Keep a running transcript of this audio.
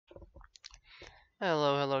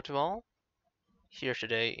Hello to all. Here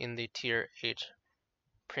today in the Tier 8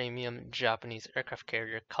 Premium Japanese aircraft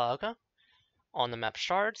carrier Kaga. On the map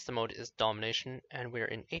Shards, the mode is Domination, and we're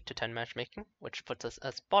in 8 to 10 matchmaking, which puts us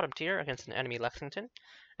as bottom tier against an enemy Lexington.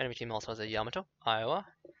 Enemy team also has a Yamato, Iowa,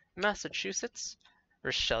 Massachusetts,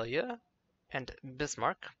 Richelieu, and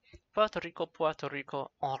Bismarck. Puerto Rico,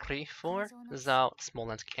 Henri IV, Zhao,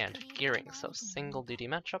 Smolensk, and Gearing, so single duty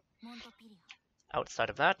matchup. Outside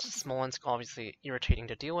of that, Smolensk obviously irritating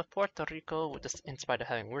to deal with. Puerto Rico, in spite of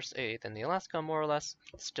having worse A than the Alaska, more or less,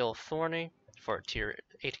 still thorny for a Tier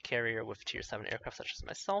 8 carrier with Tier 7 aircraft such as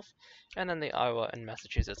myself. And then the Iowa and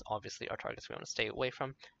Massachusetts obviously are targets we want to stay away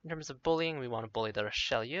from. In terms of bullying, we want to bully the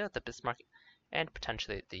Richelieu, the Bismarck, and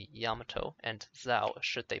potentially the Yamato and Zhao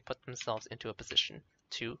should they put themselves into a position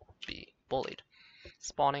to be bullied.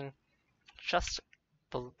 Spawning just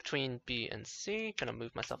between B and C. Gonna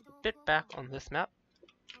move myself a bit back on this map,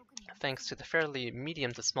 thanks to the fairly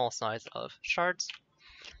medium to small size of Shards,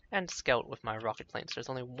 and scout with my rocket planes. There's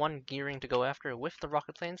only one gearing to go after with the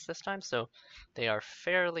rocket planes this time, so they are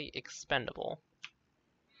fairly expendable.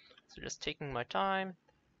 So just taking my time,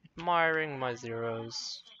 admiring my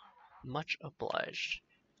zeros. Much obliged.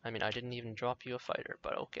 I mean, I didn't even drop you a fighter,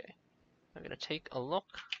 but okay. I'm gonna take a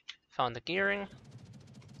look. Found the gearing.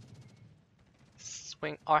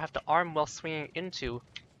 I have to arm while swinging into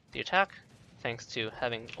the attack, thanks to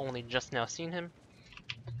having only just now seen him.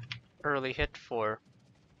 Early hit for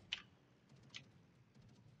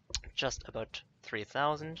just about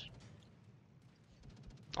 3,000.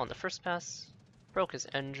 On the first pass, broke his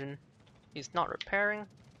engine. He's not repairing.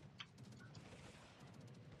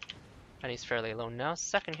 And he's fairly alone now.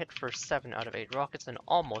 Second hit for 7 out of 8 rockets, and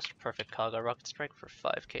almost perfect Kaga rocket strike for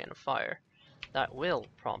 5k and a fire. That will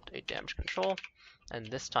prompt a damage control. And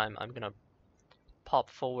this time I'm gonna pop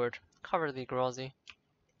forward, cover the Grozi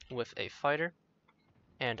with a fighter,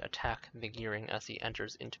 and attack the gearing as he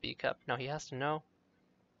enters into B cap. Now he has to know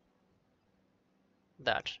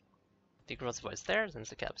that the Grozi is there since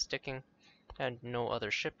the cap is sticking, and no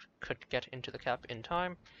other ship could get into the cap in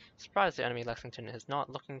time. Surprised the enemy Lexington is not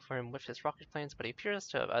looking for him with his rocket planes, but he appears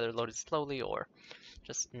to have either loaded slowly or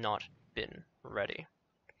just not been ready.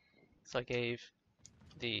 So I gave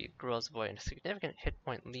the Grozi a significant hit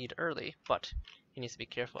point lead early, but he needs to be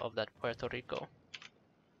careful of that Puerto Rico.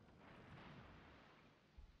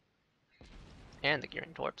 And the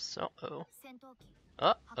gearing torps. Uh-oh.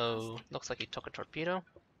 Uh-oh. Looks like he took a torpedo.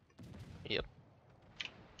 Yep.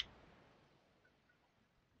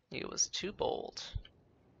 He was too bold.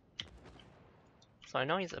 So I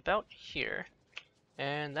know he's about here.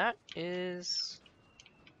 And that is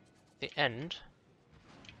the end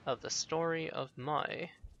of the story of my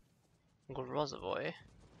Grozi.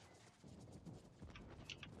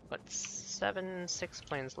 But 6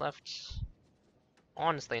 planes left.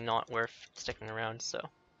 Honestly not worth sticking around, so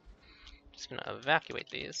just gonna evacuate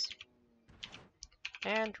these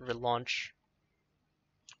and relaunch.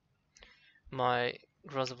 My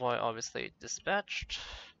Grozi obviously dispatched.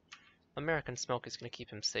 American smoke is gonna keep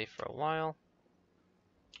him safe for a while.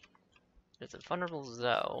 There's a vulnerable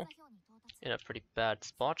Zhao in a pretty bad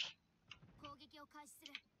spot.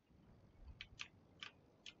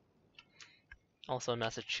 Also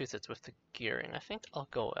Massachusetts with the gearing. I think I'll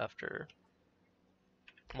go after...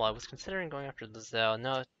 Well, I was considering going after the Zhao.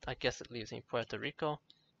 Now I guess it leaves me Puerto Rico,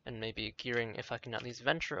 and maybe gearing if I can at least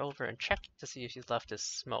venture over and check to see if he's left his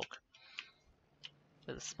smoke.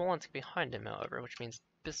 There's a Smolensk behind him, however, which means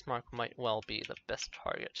Bismarck might well be the best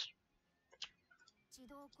target.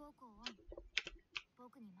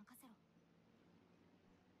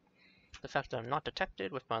 The fact that I'm not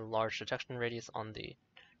detected with my large detection radius on the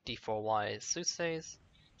D4Y Ryuseis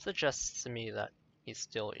suggests to me that he's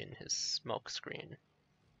still in his smoke screen.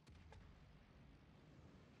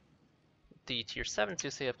 The Tier 7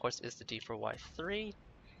 Ryusei, of course, is the D4Y3,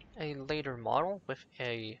 a later model with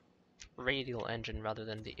a radial engine rather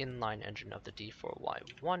than the inline engine of the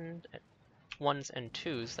D4Y1s and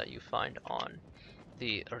 2s that you find on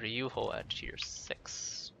the Ryuho at Tier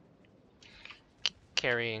 6,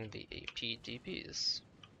 carrying the APDBs.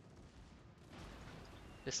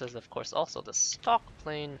 This is, of course, also the stock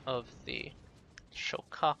plane of the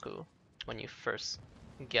Shoukaku when you first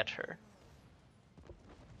get her.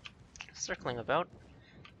 Circling about,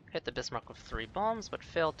 hit the Bismarck with 3 bombs, but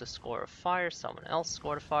failed to score a fire. Someone else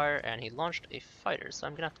scored a fire, and he launched a fighter, so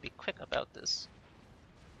I'm gonna have to be quick about this.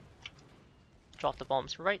 Drop the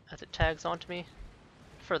bombs right as it tags onto me.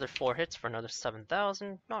 Further 4 hits for another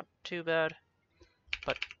 7,000, not too bad.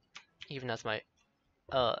 But even as my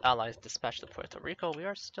allies dispatch the Puerto Rico, we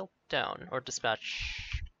are still down. Or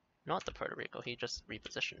dispatch, not the Puerto Rico, he just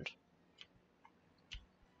repositioned.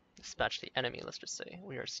 Dispatch the enemy, let's just say.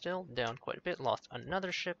 We are still down quite a bit, lost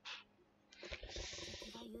another ship.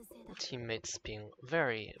 Teammates being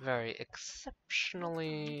very, very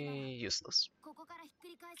exceptionally useless.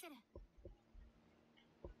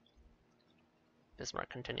 Bismarck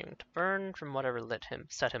continuing to burn from whatever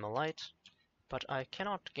set him alight, but I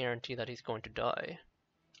cannot guarantee that he's going to die.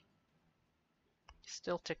 He's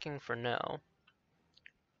still ticking for now.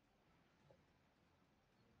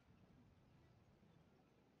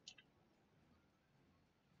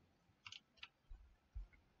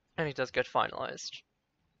 And he does get finalized.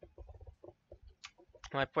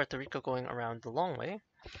 My Puerto Rico going around the long way,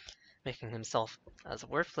 making himself as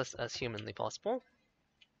worthless as humanly possible.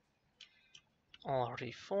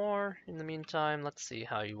 Already 4. In the meantime, let's see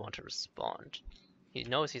how you want to respond. He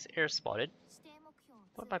knows he's air spotted,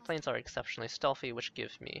 but my planes are exceptionally stealthy, which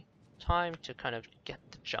gives me time to kind of get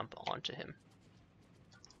the jump onto him.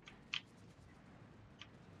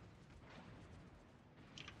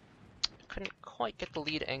 Couldn't quite get the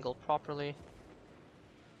lead angle properly,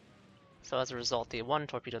 so as a result the one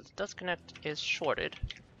torpedo that does connect is shorted.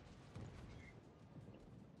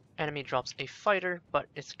 Enemy drops a fighter, but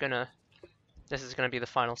this is gonna be the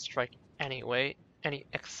final strike anyway. Any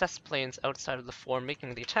excess planes outside of the 4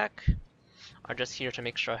 making the attack are just here to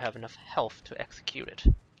make sure I have enough health to execute it.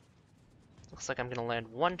 Looks like I'm gonna land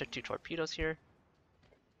 1 to 2 torpedoes here.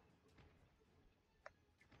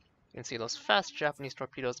 You can see those fast Japanese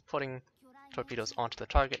torpedoes putting torpedoes onto the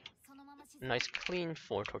target. Nice clean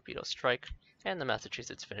 4 torpedo strike, and the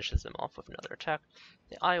Massachusetts finishes them off with another attack.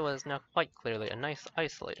 The Iowa is now quite clearly a nice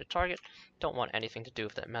isolated target. Don't want anything to do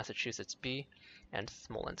with that Massachusetts B and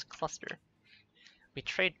Smolensk cluster. We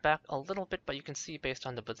trade back a little bit, but you can see based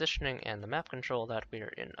on the positioning and the map control that we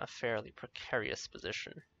are in a fairly precarious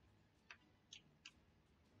position.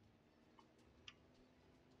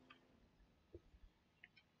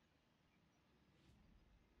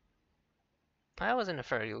 I was in a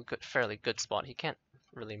fairly good spot. He can't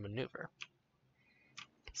really maneuver.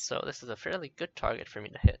 So this is a fairly good target for me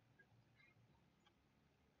to hit.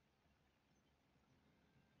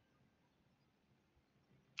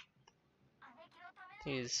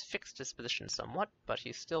 He's fixed his position somewhat, but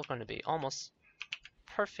he's still going to be almost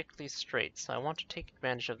perfectly straight, so I want to take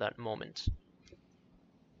advantage of that moment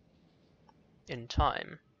in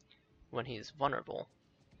time when he's vulnerable.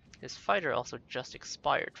 His fighter also just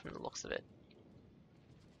expired from the looks of it.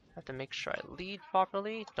 Have to make sure I lead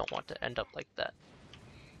properly. Don't want to end up like that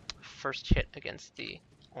first hit against the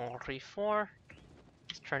Henri IV.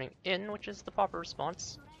 He's turning in, which is the proper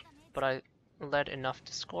response, but I led enough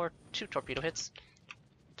to score 2 torpedo hits,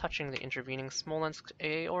 touching the intervening Smolensk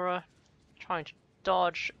AA aura, trying to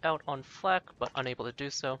dodge out on flak, but unable to do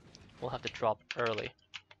so. We'll have to drop early.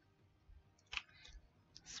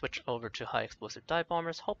 Switch over to high explosive dive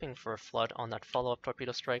bombers, hoping for a flood on that follow-up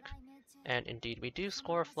torpedo strike. And indeed we do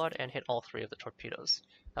score a flood and hit all 3 of the torpedoes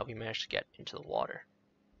that we managed to get into the water.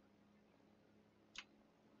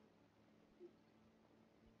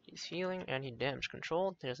 He's healing and he damage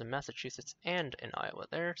controlled. There's a Massachusetts and an Iowa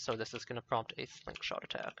there, so this is going to prompt a slingshot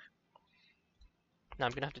attack. Now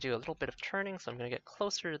I'm going to have to do a little bit of turning, so I'm going to get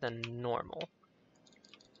closer than normal.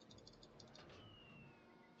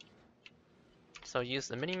 So use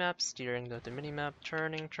the minimap, steering the minimap,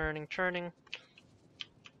 turning.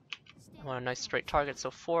 I want a nice straight target,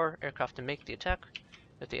 so 4 aircraft to make the attack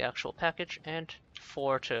with the actual package, and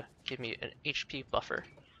 4 to give me an HP buffer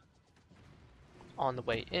on the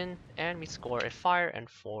way in, and we score a fire and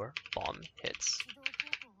 4 bomb hits.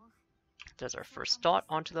 There's our first dot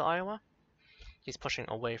onto the Iowa. He's pushing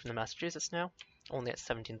away from the Massachusetts now, only at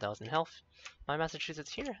 17,000 health. My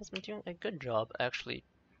Massachusetts here has been doing a good job actually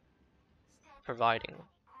providing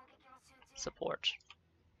support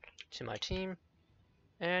to my team,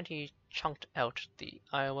 and he chunked out the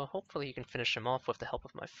Iowa. Hopefully he can finish him off with the help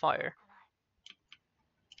of my fire.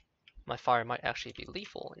 My fire might actually be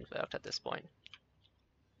lethal, in fact, at this point.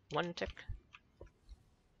 1 tick.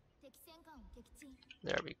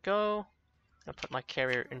 There we go. I'll put my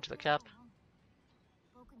carrier into the cap.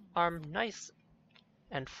 Arm nice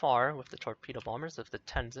and far with the torpedo bombers of the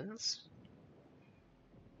Tenzins.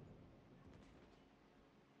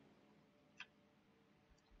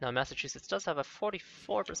 Now Massachusetts does have a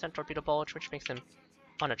 44% torpedo bulge, which makes him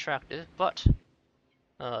unattractive, but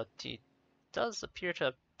he does appear to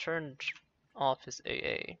have turned off his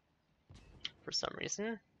AA for some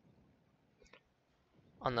reason.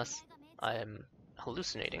 Unless I am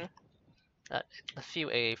hallucinating. The few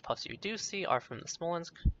AA puffs you do see are from the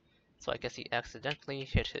Smolensk, so I guess he accidentally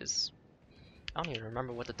hit his... I don't even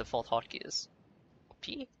remember what the default hotkey is.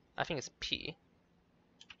 P? I think it's P.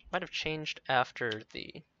 Might have changed after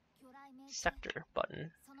the sector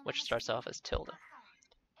button, which starts off as tilde.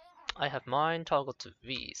 I have mine toggled to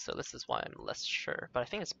V, so this is why I'm less sure, but I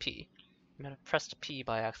think it's P. I might have pressed P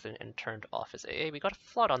by accident and turned off his AA. We got a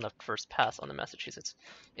flood on the first pass on the Massachusetts,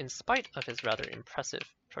 in spite of his rather impressive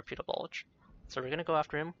torpedo bulge. So we're going to go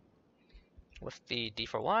after him with the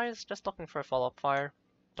D4Ys, just looking for a follow-up fire.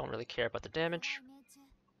 Don't really care about the damage.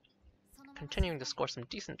 Continuing to score some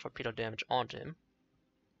decent torpedo damage onto him.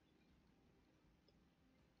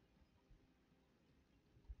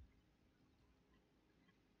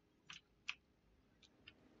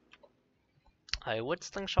 I would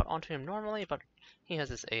slingshot onto him normally, but he has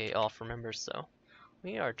his AA off, remember, so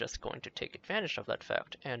we are just going to take advantage of that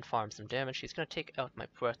fact and farm some damage. He's going to take out my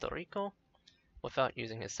Puerto Rico without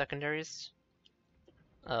using his secondaries,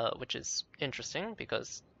 which is interesting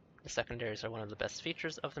because the secondaries are one of the best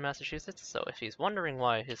features of the Massachusetts, so if he's wondering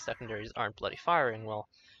why his secondaries aren't bloody firing, well,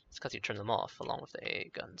 it's because he turned them off along with the AA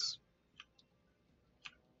guns.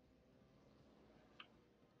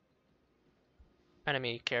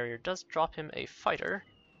 Enemy carrier does drop him a fighter,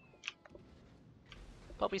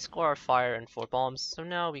 but we score our fire and 4 bombs, so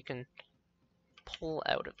now we can pull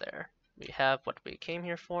out of there. We have what we came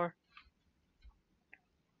here for.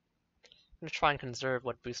 I'm going to try and conserve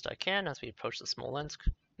what boost I can as we approach the Smolensk.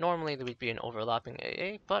 Normally there would be an overlapping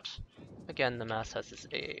AA, but again the Mass has his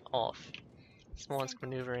AA off. Smolensk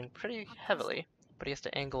maneuvering pretty heavily, but he has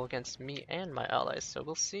to angle against me and my allies, so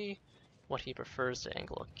we'll see what he prefers to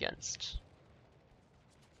angle against.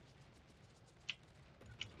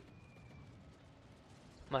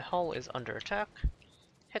 My hull is under attack.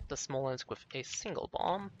 Hit the Smolensk with a single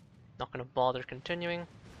bomb. Not going to bother continuing.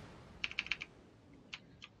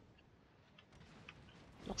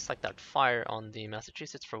 Looks like that fire on the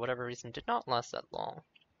Massachusetts, for whatever reason, did not last that long.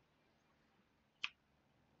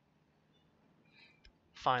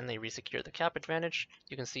 Finally resecure the cap advantage.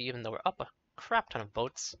 You can see even though we're up a crap ton of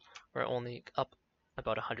boats, we're only up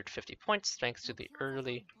about 150 points thanks to the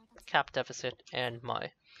early cap deficit and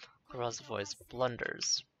my Ryuseis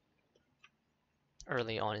blunders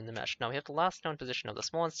early on in the match. Now we have the last known position of the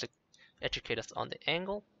Smolensk to educate us on the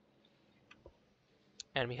angle,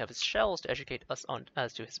 and we have his shells to educate us on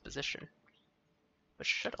as to his position, which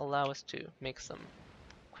should allow us to make some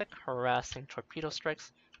quick harassing torpedo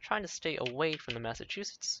strikes, trying to stay away from the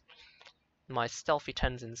Massachusetts. My stealthy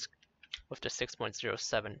Tenzins with the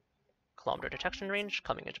 6.07 kilometer detection range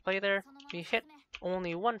coming into play there. We hit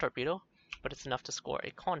only 1 torpedo, but it's enough to score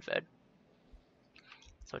a confed.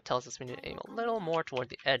 So it tells us we need to aim a little more toward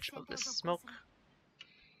the edge of this smoke.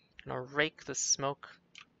 I'm gonna rake this smoke.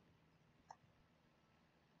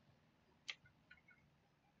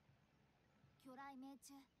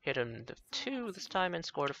 Hit him with 2 this time and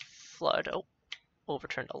scored a flood. Oh,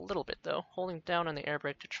 overturned a little bit though. Holding down on the air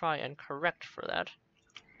brake to try and correct for that.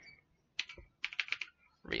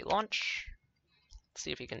 Relaunch. Let's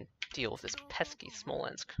see if he can deal with this pesky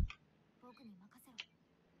Smolensk.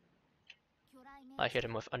 I hit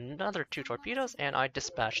him with another 2 torpedoes, and I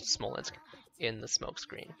dispatched Smolensk in the smoke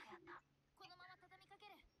screen.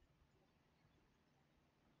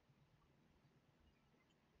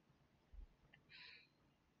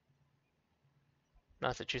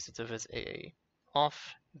 Massachusetts with his AA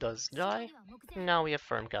off does die. Now we have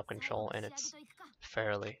firm cap control, and it's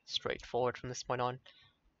fairly straightforward from this point on.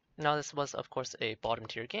 Now this was of course a bottom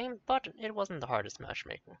tier game, but it wasn't the hardest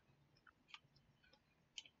matchmaking.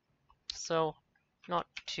 So, not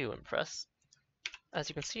too impressed. As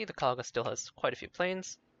you can see, the Kaga still has quite a few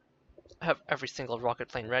planes. I have every single rocket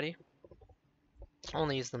plane ready.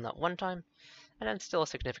 Only used them that one time, and then still a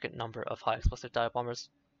significant number of high explosive dive bombers.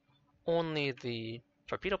 Only the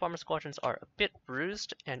torpedo bomber squadrons are a bit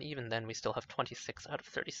bruised, and even then we still have 26 out of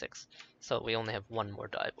 36, so we only have 1 more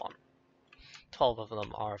dive bomb. 12 of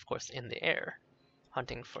them are of course in the air,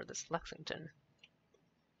 hunting for this Lexington.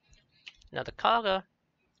 Now the Kaga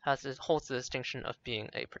holds the distinction of being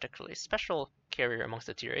a particularly special carrier amongst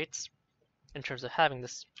the tier 8s in terms of having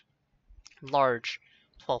this large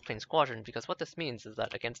 12-plane squadron, because what this means is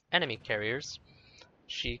that against enemy carriers,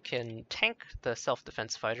 she can tank the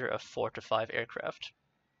self-defense fighter of 4 to 5 aircraft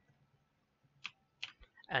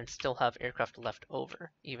and still have aircraft left over,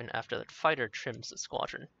 even after that fighter trims the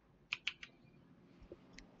squadron.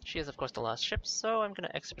 She is of course the last ship, so I'm going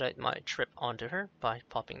to expedite my trip onto her by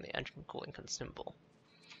popping the engine cooling consumable.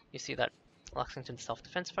 You see that Lexington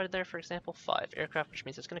self-defense fighter there, for example, 5 aircraft, which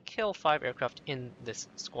means it's going to kill 5 aircraft in this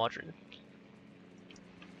squadron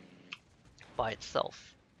by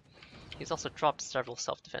itself. He's also dropped several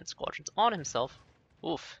self-defense squadrons on himself.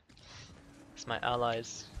 Oof. As my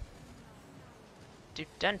allies do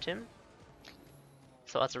dent him.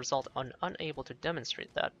 So as a result, I'm unable to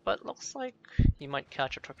demonstrate that, but looks like he might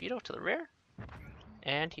catch a torpedo to the rear,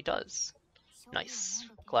 and he does. Nice.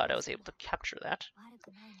 Glad I was able to capture that.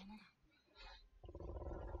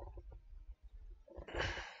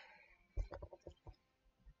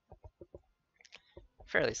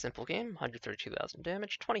 Fairly simple game, 132,000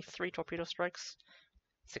 damage, 23 torpedo strikes,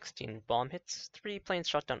 16 bomb hits, 3 planes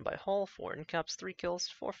shot down by hull, 4 incaps, 3 kills,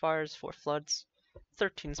 4 fires, 4 floods,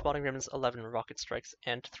 13 spotting ribbons, 11 rocket strikes,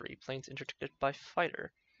 and 3 planes interdicted by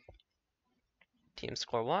fighter. Team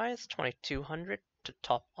score-wise, 2,200 to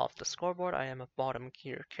top off the scoreboard. I am a bottom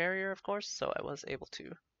gear carrier, of course, so I was able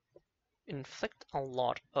to inflict a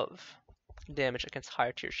lot of damage against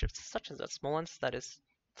higher tier ships, such as at Smolensk. That is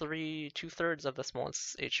 2/3 of the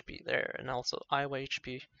Smolensk HP there, and also Iowa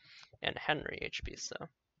HP and Henry HP, so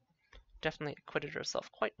definitely acquitted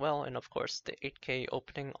herself quite well, and of course the 8k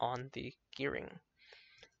opening on the gearing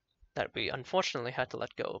that we unfortunately had to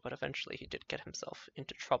let go, but eventually he did get himself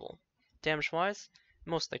into trouble. Damage-wise,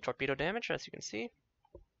 mostly torpedo damage, as you can see.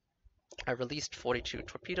 I released 42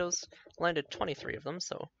 torpedoes, landed 23 of them,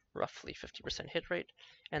 so roughly 50% hit rate,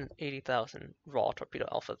 and 80,000 raw torpedo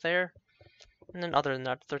alpha there. And then other than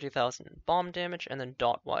that, 30,000 bomb damage, and then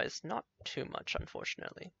dot-wise, not too much,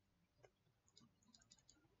 unfortunately.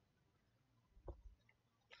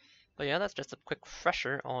 But yeah, that's just a quick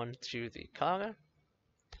refresher onto the Kaga.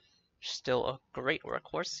 Still a great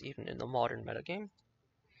workhorse, even in the modern metagame.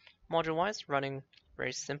 Module-wise, running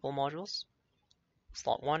very simple modules.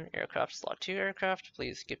 Slot 1 aircraft, slot 2 aircraft,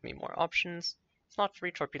 please give me more options. Slot 3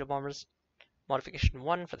 torpedo bombers, modification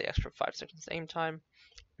 1 for the extra 5 seconds aim time.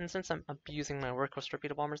 And since I'm abusing my workhorse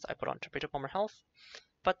torpedo bombers, I put on torpedo bomber health.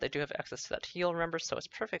 But they do have access to that heal, remember, so it's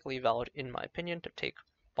perfectly valid, in my opinion, to take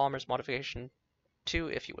bombers modification 2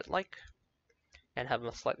 if you would like, and have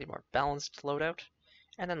a slightly more balanced loadout.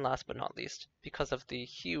 And then last but not least, because of the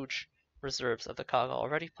huge reserves of the Kaga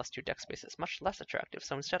already, plus 2 deck space is much less attractive,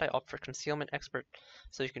 so instead I opt for concealment expert,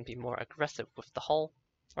 so you can be more aggressive with the hull,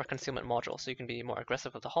 or concealment module, so you can be more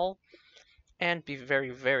aggressive with the hull, and be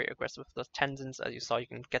very, very aggressive with the Tenzins. As you saw, you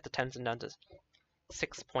can get the Tenzin down to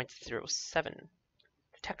 6.07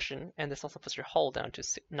 detection, and this also puts your hull down to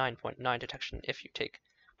 9.9 detection if you take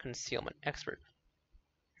concealment expert.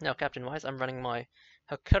 Now, captain-wise, I'm running my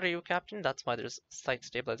Hakuryu captain, that's why there's sight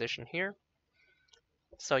stabilization here.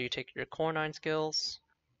 So you take your core 9 skills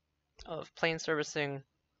of plane servicing,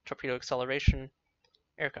 torpedo acceleration,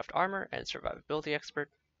 aircraft armor, and survivability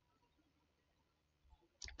expert.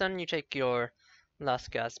 Then you take your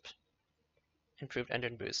last gasp, improved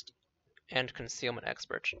engine boost, and concealment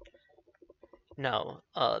expert. Now,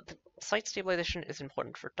 the sight stabilization is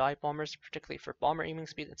important for dive bombers, particularly for bomber aiming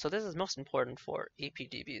speed, so this is most important for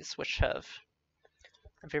APDBs, which have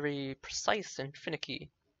very precise and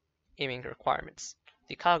finicky aiming requirements.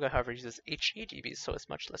 The Kaga, however, uses HEDBs, so it's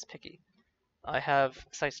much less picky. I have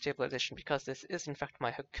sight stabilization because this is in fact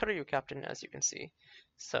my Hakuryu captain, as you can see,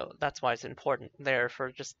 so that's why it's important there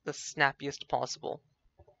for just the snappiest possible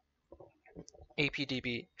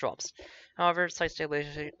APDB drops. However, sight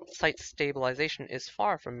stabilization is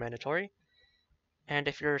far from mandatory, and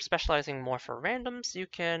if you're specializing more for randoms, you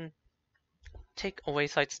can take away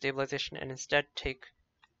sight stabilization and instead take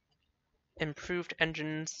improved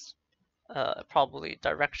engines, probably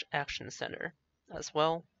direct action center as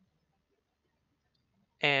well.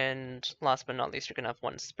 And last but not least, you're going to have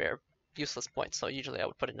 1 spare useless point, so usually I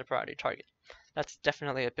would put it in the priority target. That's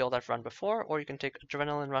definitely a build I've run before, or you can take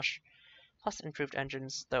Adrenaline Rush plus improved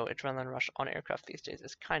engines, though Adrenaline Rush on aircraft these days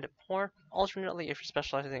is kind of poor. Alternately, if you're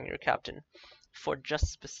specializing your captain for just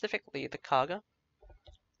specifically the Kaga,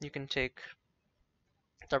 you can take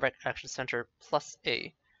Direct Action Center plus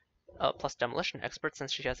plus Demolition Expert,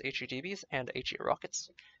 since she has HEDBs and HE rockets.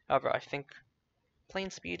 However, I think plane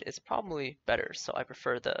speed is probably better, so I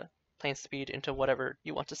prefer the plane speed into whatever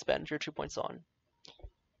you want to spend your 2 points on.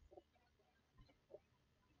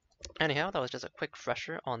 Anyhow, that was just a quick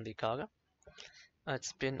refresher on the Kaga.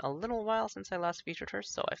 It's been a little while since I last featured her,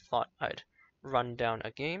 so I thought I'd run down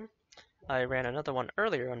a game. I ran another one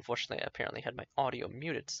earlier, unfortunately I apparently had my audio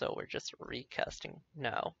muted, so we're just recasting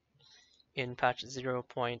now. In patch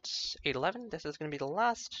 0.811, this is going to be the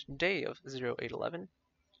last day of 0.811.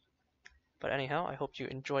 But anyhow, I hope you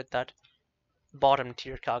enjoyed that bottom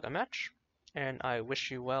tier Kaga match, and I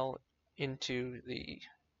wish you well into the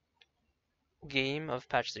game of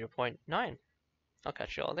patch 0.9. I'll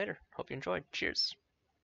catch you all later. Hope you enjoyed. Cheers.